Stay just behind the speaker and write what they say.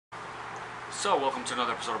So, welcome to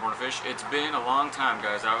another episode of Born to Fish. It's been a long time,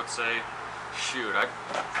 guys. I would say, shoot, I've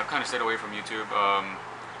kind of stayed away from YouTube.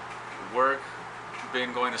 Work,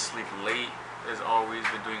 been going to sleep late, as always,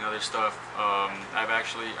 been doing other stuff. I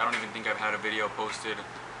don't even think I've had a video posted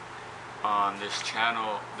on this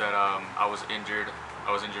channel that I was injured.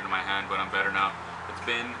 I was injured in my hand, but I'm better now. It's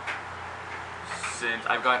been since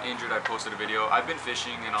I've gotten injured, I posted a video. I've been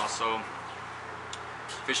fishing, and also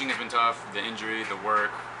fishing has been tough. The injury, the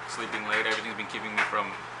work, sleeping late, everything's been keeping me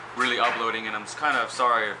from really uploading, and I'm kind of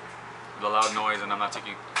sorry for the loud noise, and I'm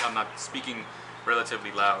not speaking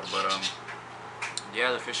relatively loud, but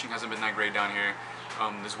yeah, the fishing hasn't been that great down here.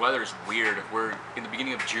 This weather is weird. We're in the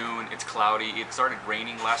beginning of June, it's cloudy, it started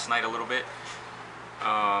raining last night a little bit,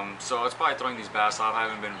 so it's probably throwing these bass off. I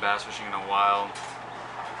haven't been bass fishing in a while.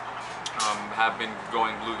 Have been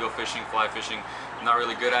going bluegill fishing, fly fishing. I'm not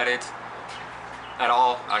really good at it at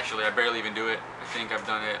all, actually. I barely even do it. I think I've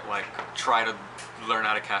done it, like, try to learn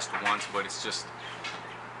how to cast once, but it's just,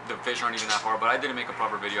 the fish aren't even that far. But I didn't make a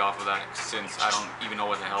proper video off of that since I don't even know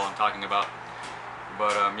what the hell I'm talking about.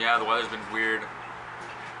 But yeah, the weather's been weird.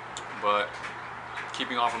 But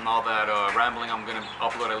keeping off from all that rambling, I'm gonna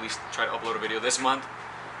try to upload a video this month,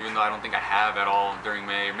 even though I don't think I have at all during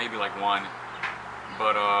May, or maybe like one.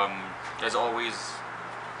 But as always,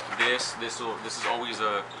 this is always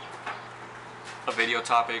a video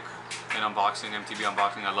topic, an unboxing, MTB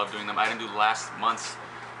unboxing. I love doing them. I didn't do last month's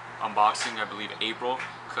unboxing, I believe April,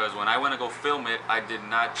 because when I went to go film it, I did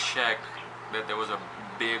not check that there was a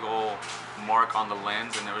big old mark on the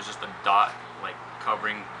lens, and there was just a dot like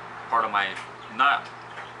covering part of my, not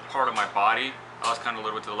part of my body. I was kind of a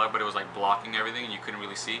little bit to the left, but it was like blocking everything and you couldn't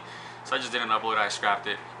really see. So I just didn't upload it. I scrapped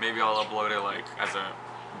it. Maybe I'll upload it like as a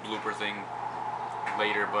blooper thing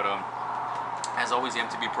later, but as always, the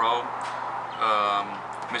MTB Pro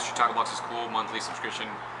Mystery Tackle Box is cool, monthly subscription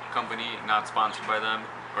company, not sponsored by them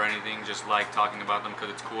or anything, just like talking about them because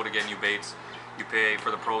it's cool to get new baits. You pay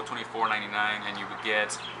for the Pro $24.99 and you would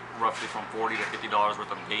get roughly from $40 to $50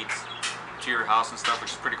 worth of baits to your house and stuff,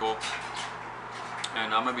 which is pretty cool.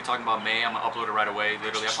 And I'm going to be talking about May. I'm going to upload it right away,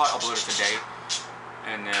 literally. I'll probably upload it today,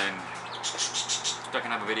 and then I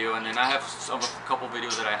can have a video. And then I have a couple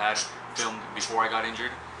videos that I had filmed before I got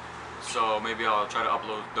injured, so maybe I'll try to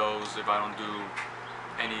upload those if I don't do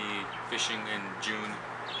any fishing in June.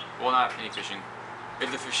 Well, not any fishing.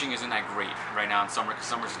 If the fishing isn't that great right now in summer, because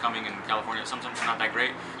summer's coming in California, sometimes it's not that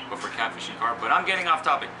great, but for catfishing carp. But I'm getting off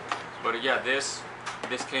topic. But yeah, this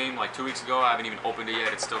came like 2 weeks ago. I haven't even opened it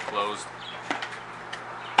yet. It's still closed.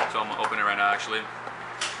 So I'm gonna open it right now, actually.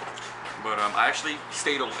 But I actually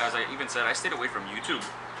stayed, as I even said, I stayed away from YouTube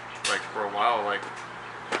like for a while. Like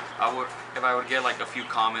if I would get like a few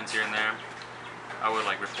comments here and there, I would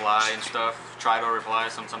like reply and stuff. Try to reply.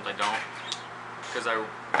 Sometimes I don't, because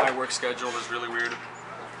my work schedule is really weird.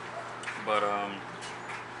 But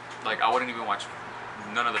like I wouldn't even watch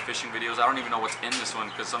none of the fishing videos. I don't even know what's in this one,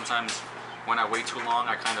 because sometimes when I wait too long,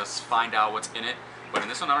 I kind of find out what's in it. But in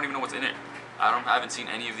this one, I don't even know what's in it. I haven't seen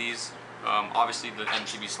any of these. Obviously the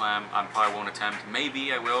MTB Slam, I probably won't attempt.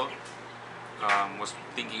 Maybe I will. Was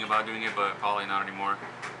thinking about doing it, but probably not anymore.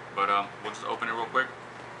 But we'll just open it real quick.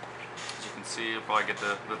 As you can see, you'll probably get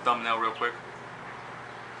the thumbnail real quick.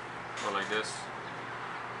 Or like this.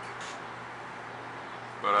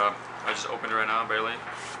 But I just opened it right now, barely.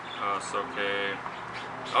 It's okay.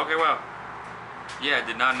 Okay, wow. Yeah, I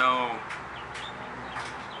did not know.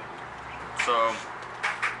 So,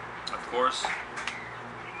 of course,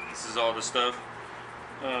 this is all the stuff.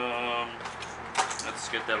 Let's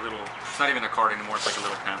get that little, it's not even a card anymore, it's like a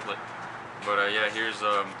little pamphlet. But yeah, here's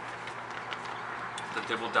the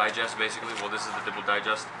Dibble Digest, basically. Well, this is the Dibble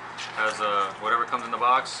Digest. Has whatever comes in the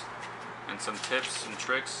box, and some tips and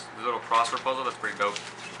tricks. The little crossword puzzle, that's pretty dope.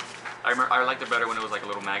 I liked it better when it was like a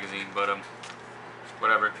little magazine, but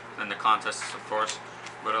whatever. And the contests, of course.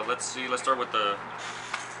 But let's see, let's start with the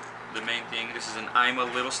main thing. This is an IMA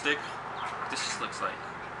little stick. This just looks like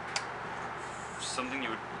something you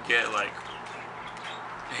would get like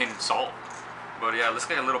in salt. But yeah, it looks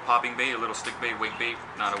like a little popping bait, a little stick bait, wake bait,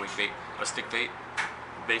 not a wake bait, a stick bait,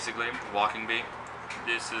 basically, walking bait.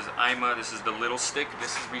 This is IMA, this is the little stick.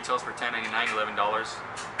 This retails for $10.99, $11,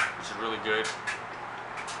 which is really good.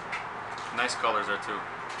 Nice colors there too.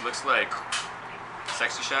 Looks like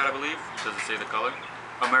Sexy Shad, I believe. Does it say the color?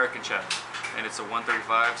 American Shad. And it's a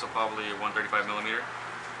 135, so probably a 135 millimeter.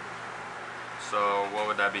 So what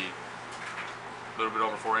would that be? A little bit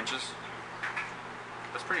over 4 inches.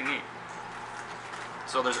 That's pretty neat.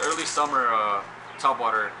 So there's early summer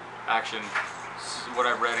topwater action. What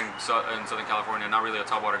I've read in Southern California. Not really a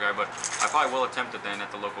topwater guy, but I probably will attempt it then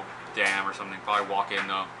at the local dam or something. Probably walk in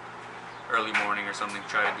early morning or something,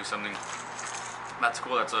 try to do something. That's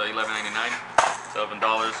cool. That's $11.99, $11.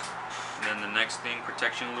 And then the next thing,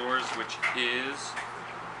 protection lures, which is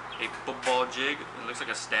a football jig. It looks like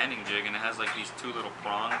a standing jig, and it has like these two little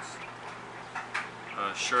prongs.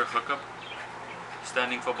 Sure hookup.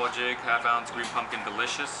 Standing football jig, half-ounce green pumpkin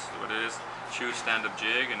delicious. What it is, choose stand-up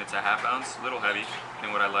jig, and it's a half-ounce, a little heavy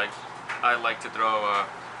than what I like. I like to throw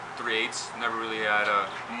 3/8. Never really had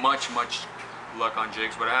much luck on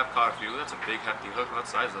jigs, but I have caught a few. That's a big hefty hook. What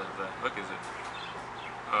size of that hook is it?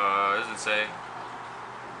 It doesn't say.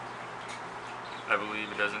 I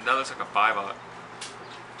believe it doesn't. That looks like a 5/0.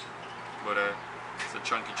 But it's a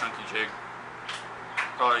chunky jig.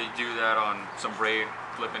 Probably do that on some braid,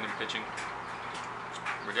 flipping and pitching.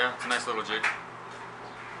 But yeah, it's a nice little jig.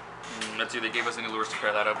 Let's see if they gave us any lures to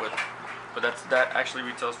pair that up with. But that actually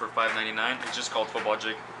retails for $5.99. It's just called Football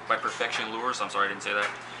Jig by Perfection Lures. I'm sorry I didn't say that.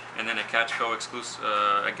 And then a Catchco exclusive,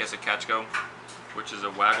 I guess a Catchco, which is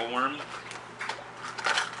a waggle worm.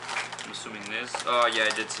 I'm assuming this. Oh yeah,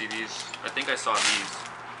 I did see these. I think I saw these.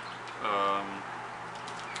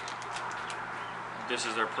 This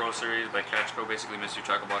is their Pro Series by Catchco, basically Mystery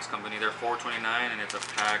Tackle Box Company. They're $4.29 and it's a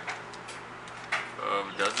pack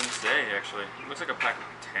of, doesn't say actually. It looks like a pack of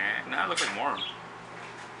 10. Nah, it looks like more.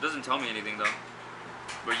 It doesn't tell me anything though.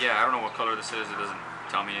 But yeah, I don't know what color this is. It doesn't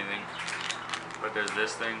tell me anything. But there's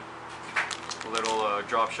this thing. A little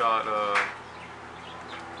drop shot,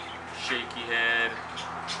 shaky head,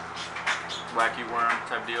 wacky worm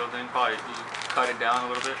type deal thing. Probably you cut it down a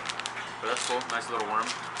little bit. But that's cool. Nice little worm.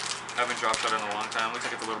 I haven't drop shot in a long time. Looks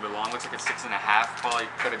like it's a little bit long. Looks like it's 6.5. Probably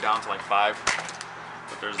cut it down to like 5.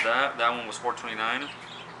 But there's that. That one was $4.29.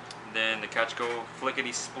 Then the Catchco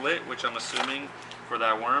Flickety Split, which I'm assuming for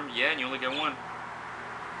that worm. Yeah, and you only get one.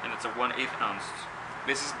 And it's a 1/8 ounce.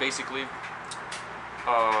 This is basically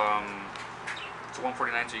it's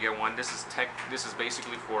 $1.49, so you get one. This is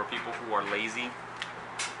basically for people who are lazy.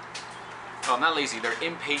 Oh, not lazy. They're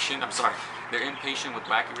impatient. I'm sorry. They're impatient with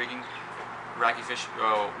wacky rigging.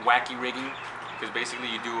 Wacky rigging, because basically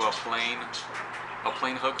you do a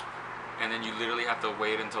plain hook, and then you literally have to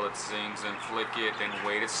wait until it sinks and flick it and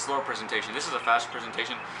wait. It's a slower presentation. This is a faster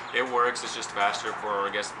presentation. It works. It's just faster for,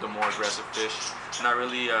 I guess, the more aggressive fish. Not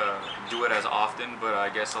really do it as often, but I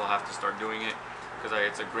guess I'll have to start doing it because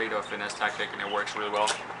it's a great finesse tactic and it works really well.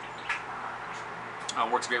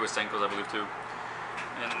 Works great with Senkos, I believe, too.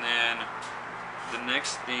 And then the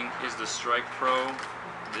next thing is the Strike Pro.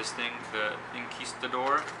 This thing, the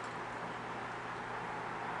Inquistador.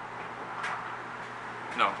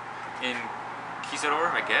 No, Inquistador,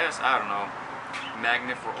 I guess. I don't know.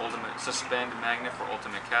 Magnet for ultimate, suspend magnet for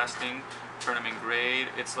ultimate casting. Tournament grade.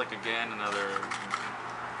 It's like, again, another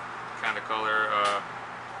kind of color.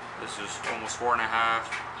 This is almost 4.5.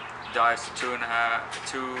 Dives to 2.5,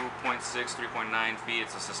 2.6, 3.9 feet.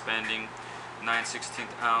 It's a suspending. 9/16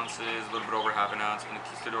 ounces, a little bit over half an ounce. And the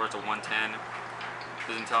Inquistador, it's a 110.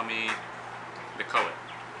 Doesn't tell me the color.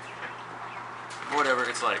 Whatever,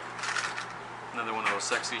 it's like another one of those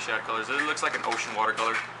sexy shad colors. It looks like an ocean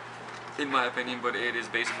watercolor, in my opinion, but it is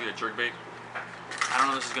basically a jerkbait. I don't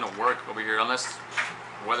know if this is gonna work over here, unless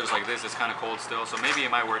weather's like this. It's kind of cold still, so maybe it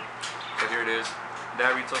might work. But here it is.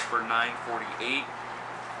 That retails for $9.48.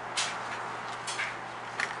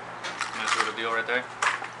 Nice little deal right there.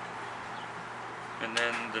 And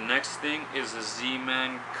then the next thing is a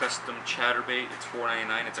Z-Man custom chatterbait. It's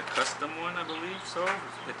 $4.99. It's a custom one, I believe. So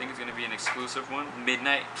I think it's going to be an exclusive one.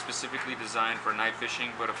 Midnight, specifically designed for night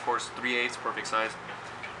fishing, but of course 3/8, perfect size.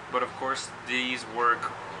 But of course these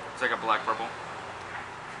work. It's like a black purple.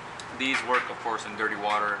 These work, of course, in dirty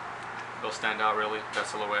water. They'll stand out really. That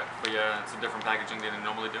silhouette. But yeah, it's a different packaging than they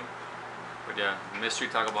normally do. But yeah, Mystery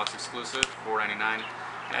Tackle Box exclusive, $4.99.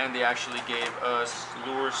 And they actually gave us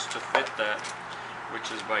lures to fit that,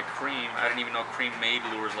 which is by Cream. I didn't even know Cream made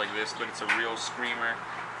lures like this, but it's a real screamer.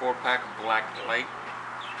 4-pack black light.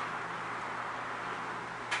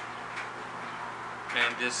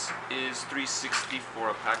 And this is $3.60 for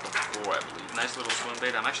a pack of 4, I believe. Nice little swim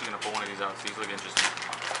bait. I'm actually gonna pull one of these out. These look interesting.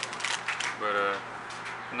 But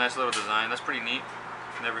a nice little design. That's pretty neat.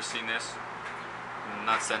 Never seen this.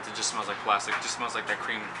 Not scented. Just smells like plastic. Just smells like that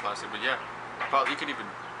cream plastic. But yeah, probably you could even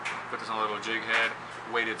put this on a little jig head.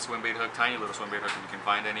 Weighted swim bait hook, tiny little swim bait hook if you can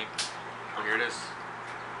find any. Oh, here it is.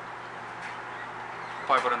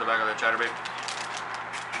 Probably put it on the back of that chatterbait.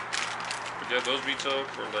 But yeah, those retail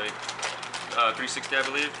for like $3.60, I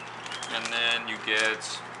believe. And then you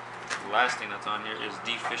get the last thing that's on here is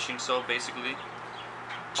de-fishing soap, basically.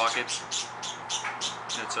 Pockets.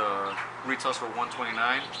 It's retails for $1.29.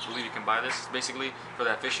 I believe you can buy this basically for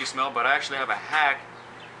that fishy smell. But I actually have a hack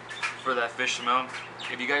for that fish smell.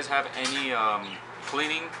 If you guys have any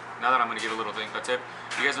cleaning, now that I'm gonna give a little thing, a tip,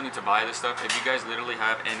 you guys don't need to buy this stuff. If you guys literally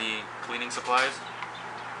have any cleaning supplies,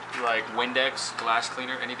 like Windex, glass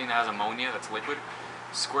cleaner, anything that has ammonia that's liquid,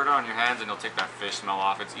 squirt it on your hands and it'll take that fish smell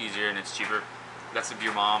off. It's easier and it's cheaper. That's if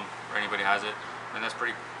your mom or anybody has it, and that's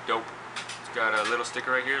pretty dope. It's got a little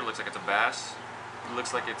sticker right here. It looks like it's a bass. It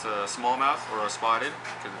looks like it's a smallmouth or a spotted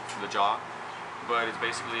because it's the jaw, but it's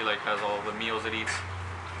basically like has all the meals it eats.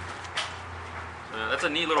 That's a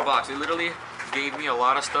neat little box. It literally gave me a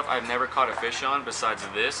lot of stuff I've never caught a fish on besides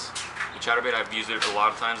this. The chatterbait, I've used it a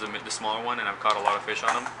lot of times, the smaller one, and I've caught a lot of fish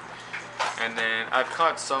on them. And then I've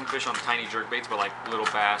caught some fish on tiny jerkbaits, but like little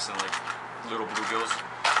bass and like little bluegills.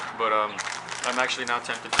 But I'm actually now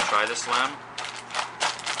tempted to try this slam,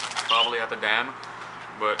 probably at the dam.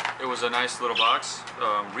 But it was a nice little box.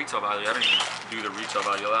 Retail value, I don't even do the retail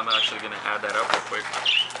value. I'm actually going to add that up real quick.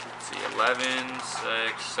 Let's see, 11,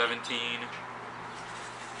 6, 17,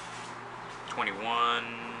 21,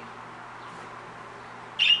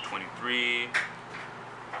 23,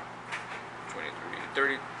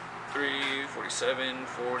 33, 47,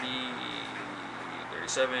 40,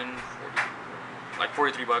 37, 40, like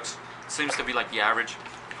 43 bucks. Seems to be like the average.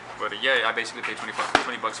 But yeah, I basically paid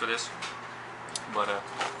 20 bucks for this. But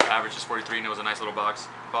average is 43, and it was a nice little box.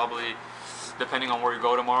 Probably, depending on where we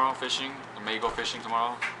go tomorrow fishing, I may go fishing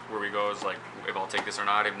tomorrow. Where we go is like if I'll take this or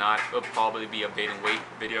not. If not, it'll probably be a bait and wait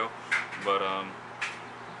video. But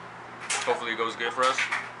hopefully it goes good for us.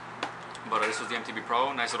 But this was the MTB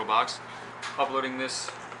Pro, nice little box. Uploading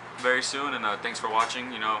this very soon, and thanks for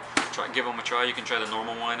watching. You know, give them a try. You can try the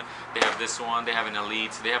normal one. They have this one. They have an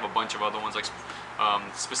Elite. They have a bunch of other ones like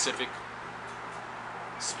specific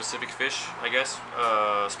fish, I guess.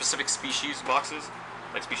 Specific species boxes,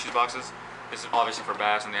 like species boxes. This is obviously for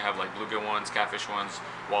bass, and they have like bluegill ones, catfish ones,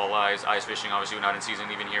 walleyes, ice fishing. Obviously, we're not in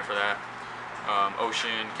season even here for that.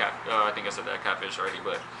 Ocean, cat. I think I said that, catfish already,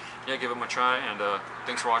 but yeah, give them a try. And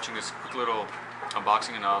thanks for watching this quick little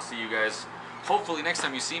unboxing, and I'll see you guys. Hopefully, next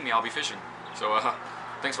time you see me, I'll be fishing. So,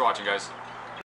 thanks for watching, guys.